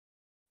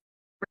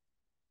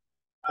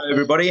Hello,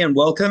 everybody, and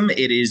welcome.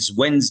 It is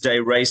Wednesday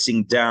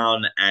racing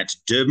down at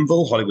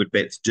Durbanville, Hollywood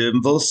Bets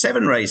Durbanville.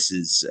 7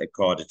 races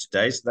carded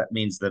today, so that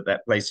means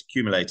that place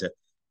accumulator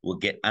will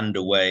get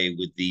underway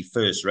with the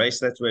first race.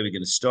 That's where we're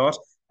going to start.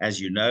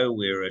 As you know,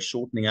 we're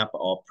shortening up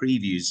our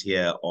previews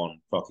here on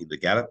Clocking the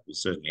Gallop. Well,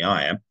 certainly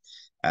I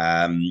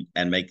am,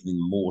 and making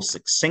them more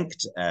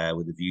succinct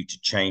with a view to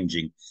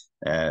changing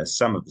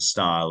some of the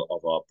style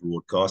of our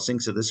broadcasting.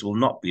 So this will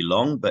not be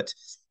long, but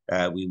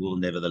we will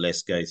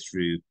nevertheless go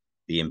through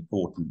the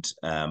important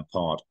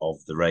part of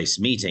the race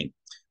meeting,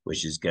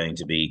 which is going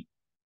to be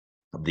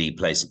the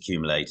place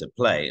accumulator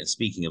play. And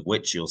speaking of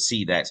which, you'll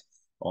see that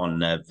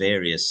on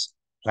various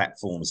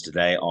platforms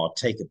today. Our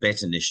Take a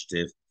Bet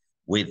initiative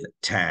with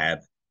Tab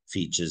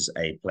features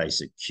a place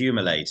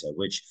accumulator,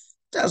 which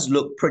does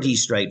look pretty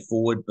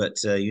straightforward,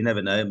 but you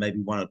never know.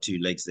 Maybe one or two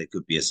legs, there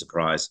could be a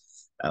surprise,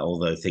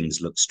 although things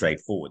look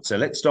straightforward. So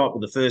let's start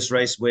with the first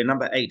race, where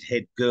number 8,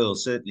 Head Girl,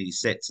 certainly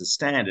sets a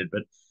standard,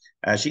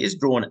 but she is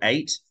drawn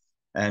 8.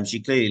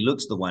 She clearly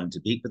looks the one to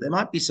beat, but there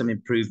might be some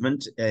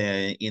improvement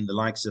in the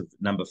likes of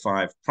number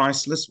 5,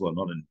 Priceless. Well,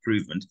 not an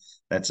improvement.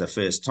 That's a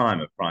first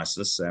time of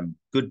Priceless.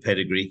 Good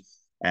pedigree.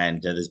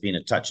 And there's been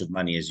a touch of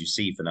money, as you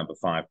see, for number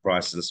 5,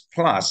 Priceless.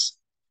 Plus,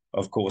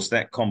 of course,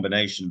 that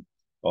combination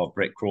of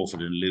Brett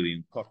Crawford and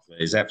Louis Cotter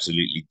is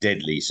absolutely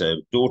deadly. So,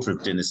 daughter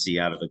of Dynasty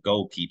out of a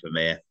goalkeeper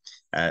mare.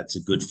 It's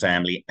a good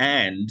family.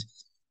 And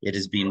it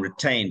has been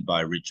retained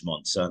by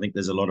Ridgemont. So I think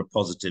there's a lot of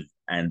positive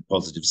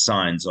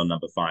signs on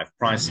number 5,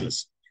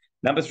 Priceless.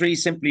 Number 3,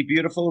 Simply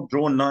Beautiful,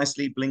 drawn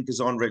nicely,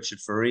 blinkers on, Richard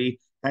Faree.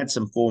 Had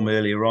some form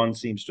earlier on,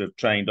 seems to have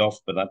trained off,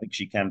 but I think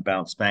she can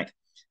bounce back.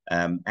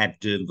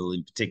 At Durbanville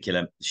in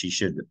particular, she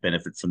should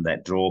benefit from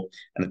that draw.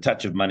 And a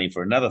touch of money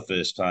for another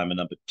first timer,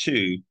 number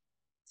 2,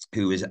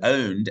 who is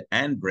owned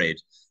and bred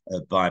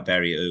by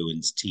Barry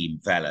Irwin's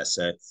team Valor.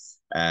 So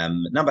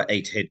number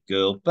 8, Head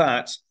Girl,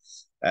 but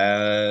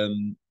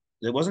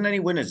there wasn't any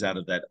winners out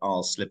of that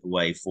I'll slip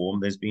away form.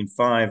 There's been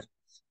 5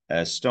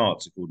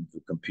 starts according to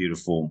computer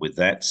form with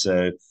that.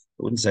 So I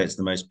wouldn't say it's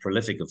the most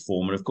prolific of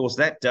form. And of course,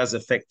 that does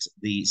affect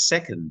the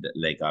second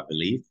leg, I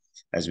believe,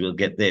 as we'll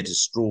get there to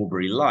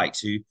Strawberry Light,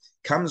 who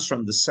comes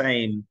from the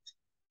same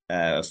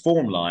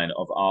form line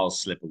of I'll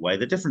slip away.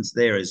 The difference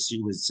there is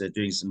she was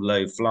doing some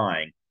low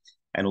flying.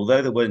 And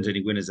although there weren't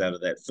any winners out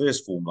of that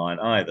first form line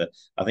either,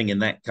 I think in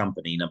that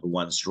company, number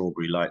 1,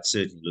 Strawberry Light,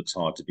 certainly looks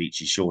hard to beat.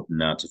 She's shortened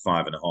now to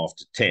 5.5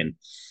 to 10.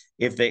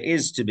 If there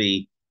is to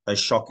be a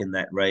shock in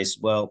that race,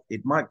 well,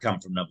 it might come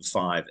from number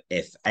 5,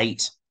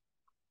 F8,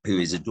 who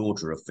is a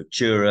daughter of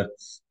Futura,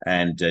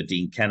 and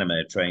Dean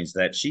Canamere trains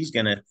that. She's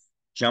going to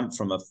jump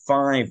from a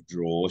 5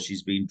 draw.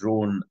 She's been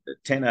drawn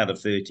 10 out of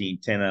 13,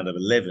 10 out of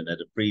 11 at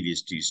the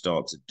previous 2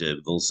 starts at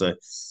Durbanville. So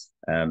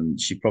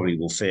she probably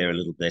will fare a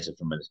little better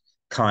from a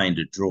kind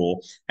of draw,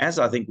 as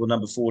I think will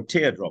number 4,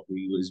 Teardrop, who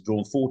was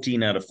drawn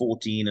 14 out of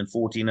 14 and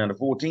 14 out of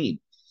 14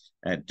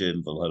 at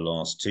Durbanville, her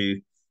last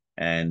 2.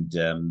 And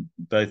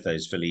both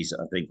those fillies,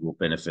 I think, will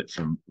benefit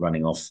from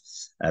running off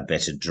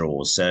better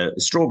draws. So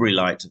Strawberry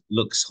Light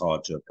looks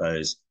hard to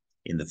oppose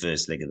in the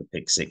first leg of the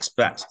pick 6.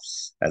 But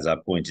as I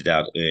pointed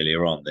out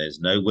earlier on, there's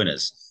no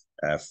winners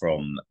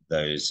from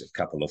those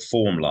couple of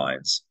form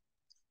lines.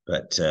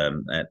 But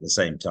at the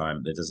same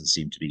time, there doesn't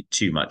seem to be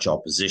too much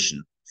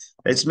opposition.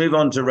 Let's move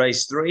on to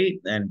race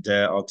 3, and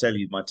I'll tell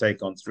you my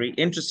take on 3.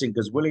 Interesting,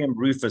 because William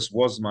Rufus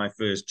was my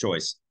first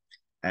choice,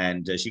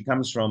 and he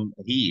comes from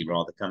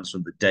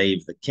the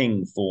Dave the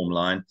King form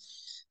line,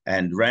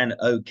 and ran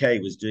okay,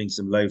 was doing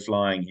some low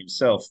flying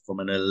himself from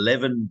an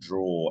 11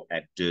 draw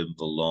at Durbanville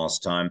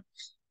last time,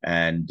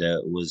 and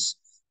was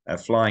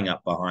flying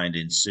up behind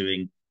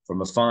ensuing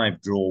from a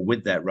 5 draw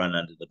with that run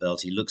under the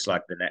belt. He looks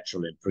like the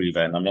natural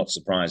improver, and I'm not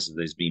surprised that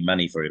there's been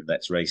money for him.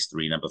 That's race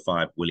 3, number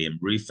 5, William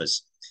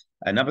Rufus.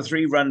 Number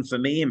 3, Run For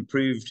Me,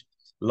 improved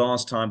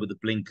last time with the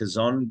blinkers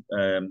on.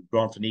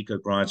 Grant Fanico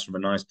rides from a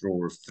nice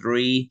draw of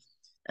 3,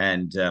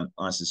 and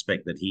I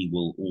suspect that he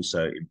will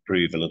also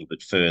improve a little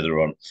bit further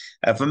on.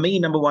 For me,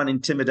 number 1,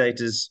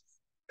 Intimidator's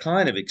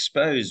kind of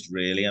exposed,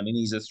 really. I mean,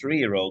 he's a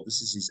 3-year-old.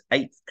 This is his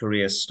 8th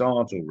career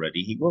start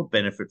already. He will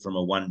benefit from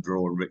a 1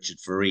 draw in Richard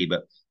Faree,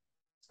 but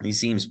he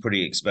seems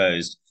pretty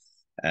exposed.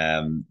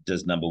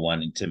 Does number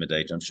 1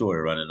 Intimidator? I'm sure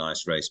he'll run a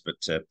nice race, but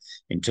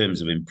in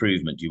terms of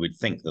improvement, you would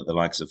think that the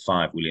likes of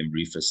 5, William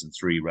Rufus, and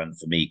 3, Run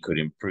For Me, could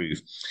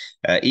improve.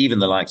 Even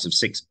the likes of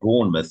 6,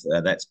 Bournemouth,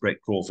 that's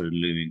Brett Crawford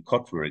and Louis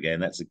Cotter again.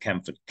 That's at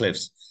Camford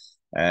Cliffs.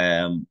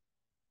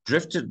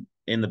 Drifted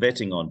in the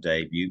betting on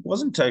debut,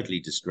 wasn't totally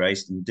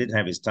disgraced, and did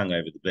have his tongue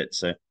over the bit,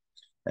 so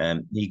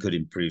he could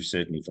improve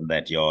certainly from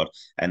that yard.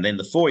 And then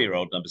the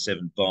 4-year-old, number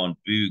 7, Barn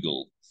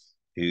Boogle,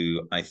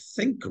 who I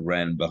think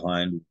ran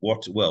behind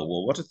What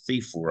a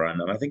Thief will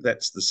run. And I think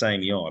that's the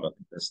same yard. I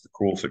think that's the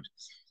Crawford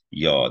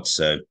yard.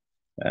 So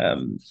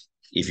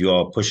if you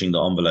are pushing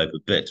the envelope a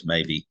bit,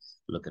 maybe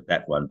look at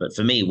that one. But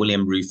for me,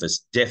 William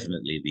Rufus,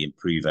 definitely the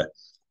improver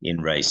in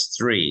race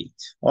 3.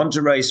 On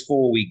to race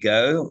 4 we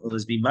go. Well,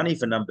 there's been money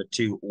for number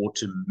 2,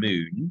 Autumn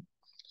Moon.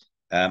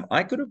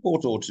 I could have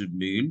bought Autumn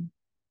Moon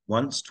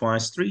once,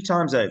 twice, three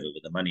times over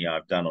with the money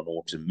I've done on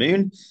Autumn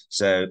Moon.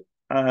 So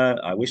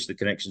I wish the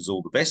connections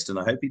all the best, and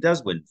I hope he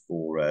does win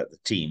for the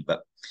team,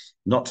 but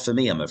not for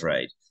me, I'm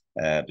afraid,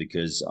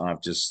 because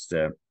I've just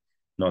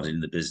not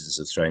in the business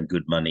of throwing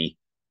good money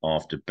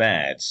after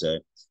bad. So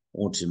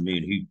Autumn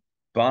Moon, who,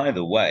 by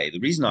the way, the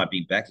reason I've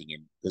been backing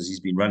him because he's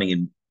been running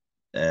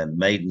in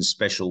maiden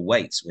special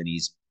weights when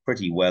he's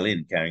pretty well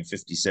in, carrying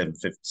 57,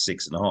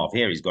 56 and a half.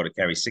 Here he's got to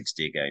carry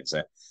 60 again,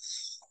 so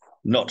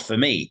not for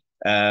me.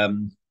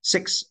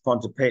 6,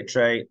 Ponte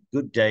Petre,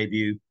 good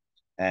debut,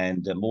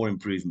 and more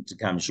improvement to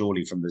come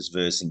surely from this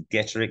verse in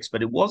Getterix,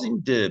 but it was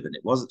in Durban,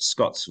 it was at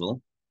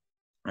Scottsville.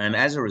 And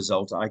as a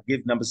result, I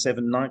give number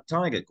 7, Night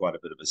Tiger, quite a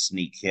bit of a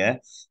sneak here.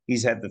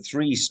 He's had the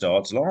 3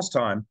 starts. Last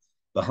time,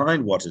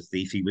 behind Water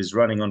Thief, he was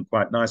running on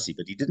quite nicely,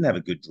 but he didn't have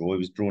a good draw. He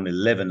was drawn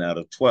 11 out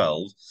of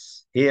 12.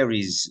 Here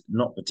he's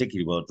not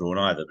particularly well drawn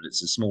either, but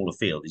it's a smaller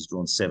field. He's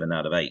drawn 7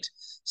 out of 8.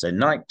 So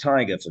Night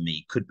Tiger, for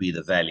me, could be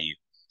the value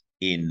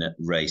in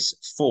race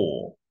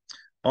 4.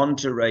 On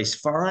to race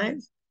 5.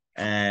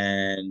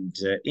 And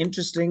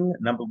interesting,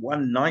 number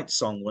 1, Night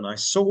Song. When I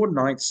saw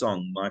Night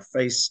Song, my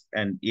face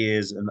and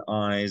ears and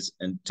eyes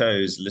and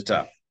toes lit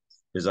up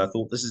because I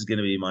thought this is going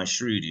to be my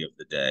Shrewdy of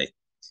the day,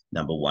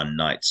 number 1,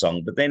 Night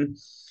Song. But then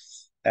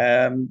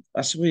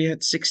I saw he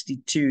had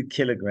 62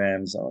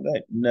 kilograms. I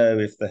don't know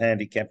if the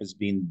handicap has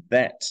been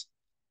that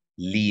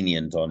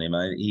lenient on him.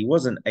 He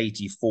was an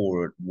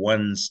 84 at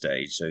one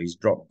stage, so he's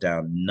dropped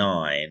down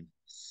 9.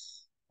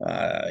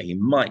 He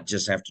might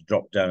just have to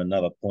drop down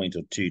another point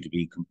or two to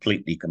be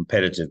completely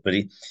competitive, but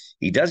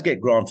he does get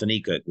Grant van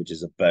Niekerk, which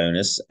is a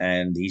bonus,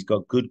 and he's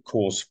got good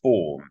course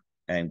form,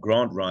 and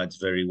Grant rides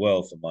very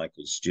well for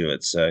Michael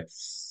Stewart. So,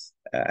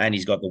 and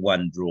he's got the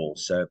 1 draw.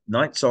 So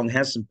Night Song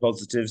has some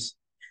positives.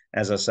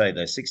 As I say,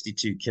 though,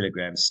 62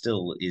 kilograms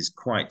still is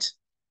quite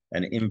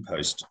an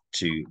impost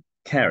to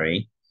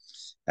carry.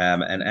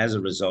 And as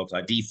a result,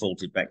 I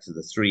defaulted back to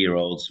the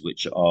 3-year-olds,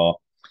 which are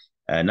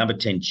number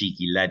 10,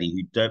 Cheeky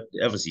Laddie, who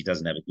obviously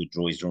doesn't have a good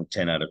draw. He's drawn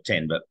 10 out of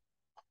 10,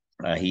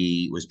 but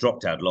he was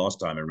dropped out last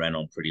time and ran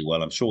on pretty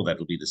well. I'm sure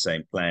that'll be the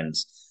same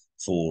plans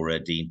for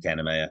Dean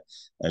Kanemayer,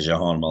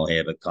 Jahan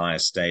Malherbe, Kaya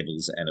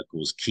Stables, and of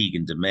course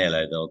Keegan de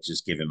Mello. They'll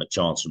just give him a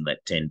chance from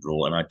that 10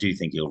 draw, and I do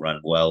think he'll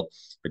run well,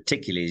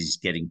 particularly as he's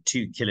getting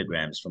 2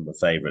 kilograms from the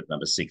favourite,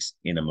 number 6,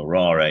 Ina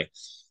Morare,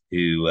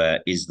 who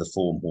is the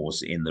form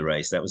horse in the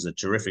race. That was a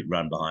terrific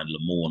run behind Le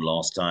Mans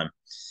last time,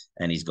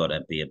 and he's got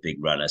to be a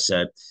big runner.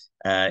 So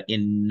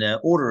in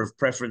order of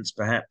preference,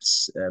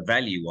 perhaps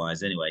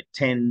value-wise anyway,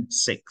 10,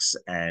 6,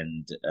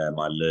 and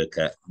my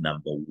lurker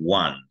number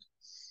 1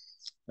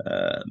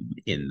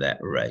 in that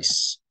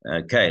race.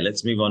 Okay,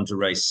 let's move on to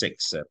race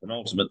 6,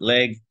 penultimate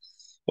leg.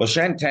 Well,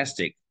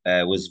 Shantastic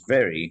was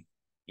very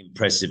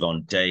impressive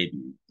on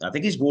debut. I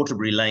think he's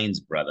Waterbury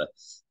Lane's brother,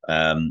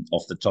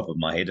 off the top of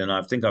my head, and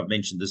I think I've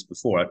mentioned this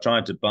before. I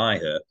tried to buy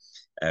her.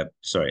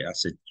 Sorry, I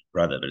said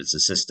brother, but it's a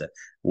sister,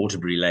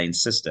 Waterbury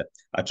Lane's sister.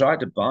 I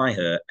tried to buy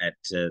her at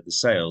the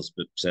sales,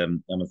 but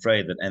I'm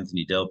afraid that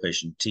Anthony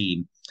Delpesh and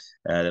team,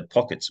 the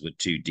pockets were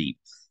too deep.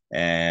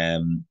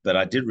 But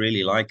I did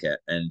really like her,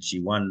 and she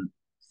won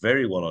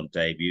very well on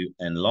debut.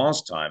 And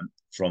last time,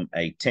 from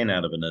a 10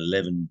 out of an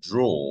 11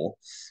 draw,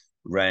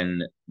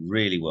 ran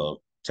really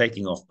well,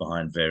 taking off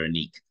behind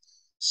Veronique.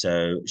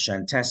 So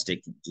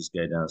Shantastic, just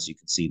go down so you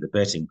can see the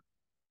betting.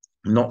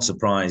 Not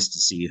surprised to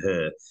see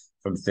her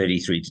from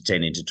 33 to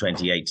 10 into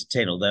 28 to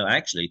 10. Although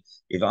actually,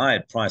 if I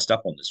had priced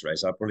up on this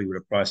race, I probably would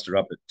have priced her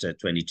up at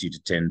 22 to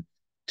 10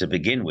 to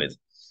begin with.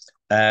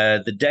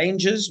 The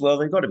dangers, well,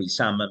 they've got to be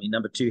some. I mean,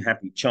 number 2,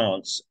 Happy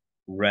Chance,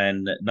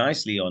 ran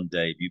nicely on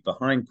debut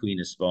behind Queen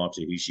of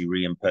Sparta, who she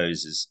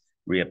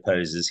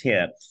reopposes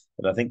here.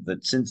 But I think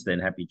that since then,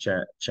 Happy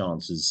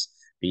Chance has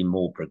been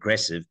more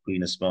progressive.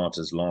 Queen of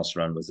Sparta's last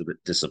run was a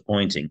bit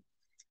disappointing.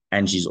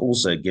 And she's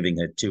also giving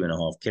her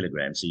 2.5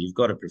 kilograms. So you've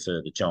got to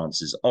prefer the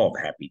chances of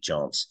Happy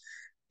Chance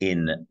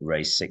in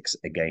race 6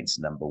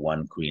 against number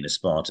 1, Queen of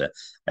Sparta.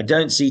 I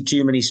don't see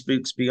too many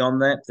spooks beyond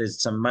that.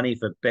 There's some money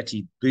for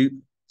Betty Boop,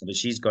 but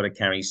she's got to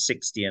carry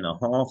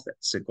 60.5.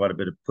 That's quite a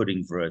bit of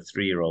pudding for a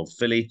 3-year-old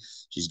filly.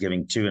 She's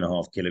giving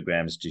 2.5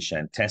 kilograms to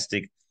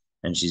Shantastic,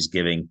 and she's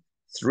giving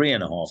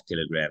 3.5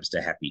 kilograms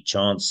to Happy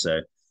Chance. So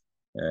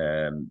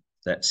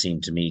that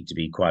seemed to me to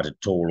be quite a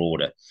tall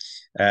order.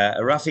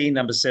 A roughie,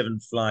 number 7,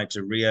 Fly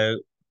to Rio.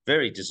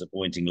 Very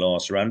disappointing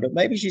last run, but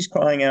maybe she's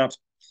crying out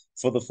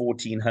for the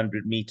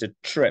 1,400-meter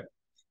trip.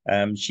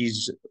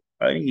 She's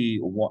only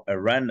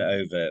run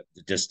over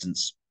the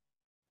distance.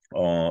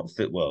 Well,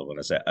 when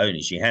I say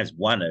only, she has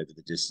won over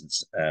the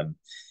distance.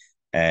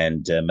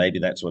 And maybe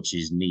that's what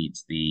she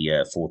needs, the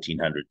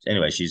 1,400.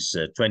 Anyway, she's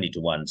 20 to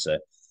 1, so,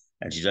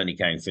 and she's only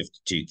carrying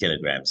 52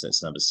 kilograms.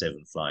 That's number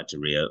 7, Fly to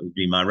Rio. It would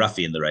be my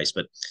roughie in the race,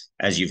 but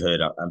as you've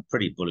heard, I'm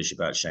pretty bullish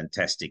about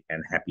Shantastic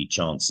and Happy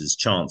Chance's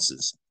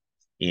chances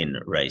in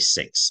race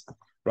 6.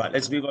 Right,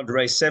 let's move on to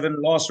race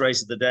 7, last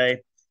race of the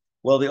day.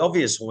 Well, the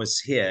obvious horse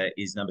here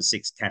is number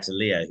 6,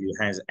 Catalia, who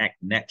has Act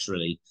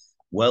Naturally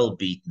well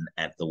beaten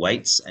at the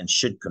weights and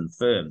should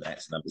confirm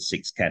that. Number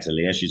 6,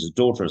 Catalia. She's a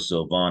daughter of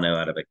Silvano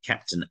out of a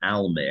Captain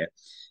Almere.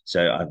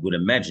 So I would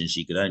imagine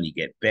she could only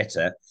get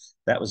better.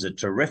 That was a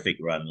terrific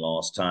run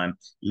last time.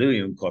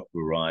 Louis Nkotbu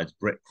rides,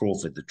 Brett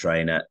Crawford, the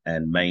trainer,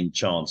 and Main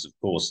Chance, of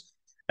course,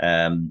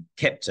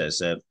 kept her.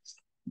 So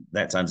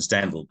that's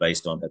understandable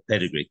based on her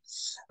pedigree.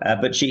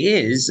 But she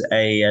is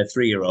a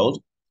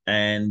 3-year-old,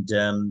 and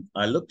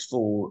I looked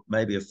for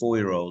maybe a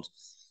 4-year-old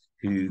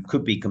who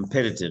could be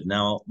competitive.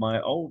 Now,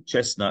 my old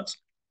chestnut,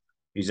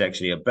 who's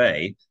actually a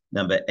bay,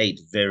 number 8,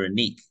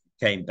 Veronique,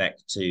 came back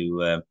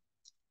to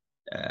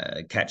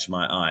catch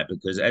my eye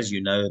because, as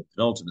you know,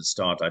 penultimate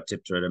start, I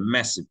tipped her at a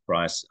massive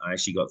price. I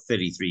actually got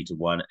 33 to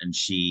 1, and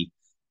she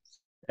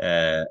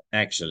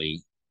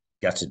actually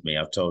gutted me.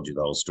 I've told you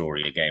the whole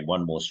story again.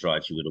 One more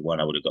stride, she would have won.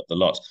 I would have got the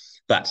lot.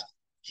 But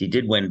she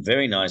did win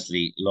very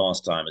nicely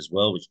last time as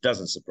well, which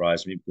doesn't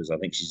surprise me because I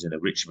think she's in a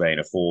rich vein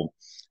of form.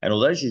 And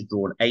although she's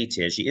drawn 8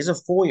 here, she is a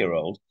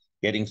 4-year-old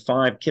getting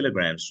 5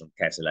 kilograms from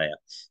Catalea.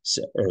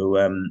 So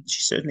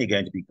she's certainly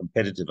going to be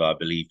competitive, I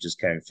believe, just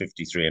carrying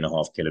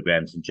 53.5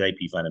 kilograms. And JP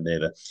van der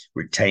Merwe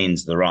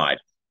retains the ride.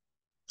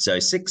 So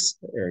 6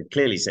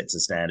 clearly sets a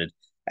standard.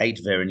 8,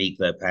 Veronique,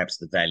 though, perhaps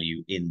the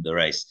value in the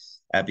race.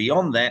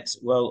 Beyond that,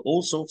 well,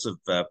 all sorts of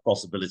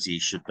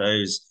possibilities should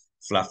those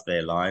fluff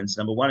their lines.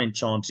 Number 1,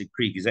 Enchanted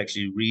Creek, is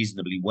actually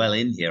reasonably well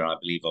in here, I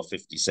believe, of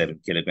 57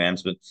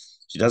 kilograms, but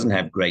she doesn't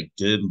have great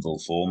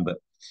Durbanville form,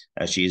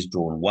 but she is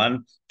drawn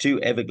 1.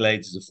 2,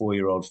 Everglades is a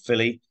 4-year-old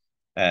filly.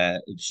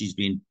 She's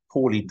been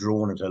poorly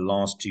drawn at her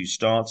last 2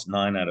 starts,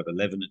 9 out of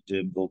 11 at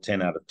Durbanville,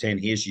 10 out of 10.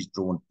 Here she's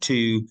drawn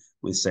 2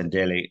 with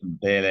Sandele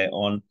Mbele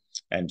on,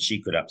 and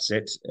she could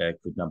upset,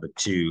 could number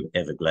 2,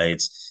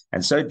 Everglades.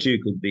 And so too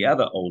could the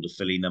other older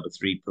filly, number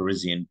 3,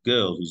 Parisian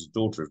Girl, who's a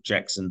daughter of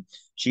Jackson.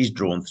 She's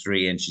drawn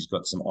 3, and she's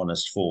got some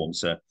honest form.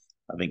 So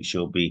I think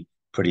she'll be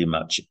pretty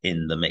much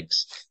in the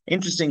mix.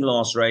 Interesting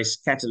last race.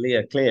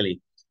 Catalia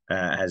clearly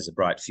has a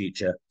bright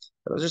future.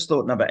 But I just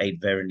thought number 8,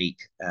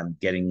 Veronique,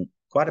 getting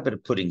quite a bit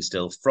of pudding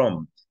still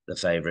from the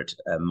favourite,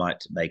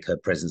 might make her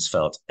presence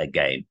felt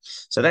again.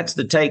 So that's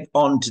the take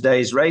on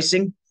today's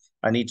racing.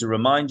 I need to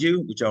remind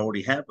you, which I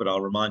already have, but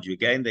I'll remind you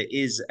again, there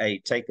is a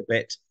take a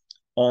bet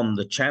on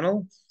the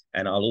channel,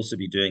 and I'll also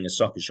be doing a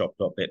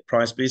soccershop.bet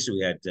price boost. We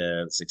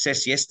had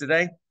success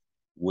yesterday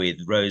with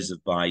Rose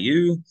of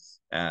Bayou,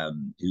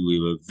 who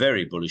we were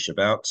very bullish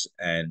about,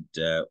 and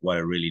what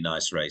a really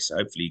nice race. So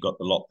hopefully you got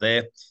the lot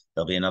there.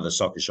 There'll be another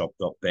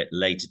soccershop.bet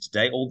later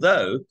today,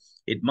 although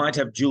it might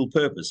have dual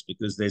purpose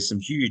because there's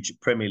some huge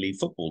Premier League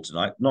football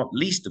tonight, not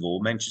least of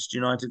all Manchester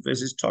United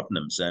versus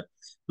Tottenham. So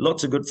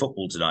lots of good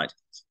football tonight.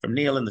 From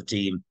Neil and the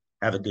team,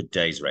 have a good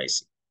day's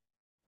racing.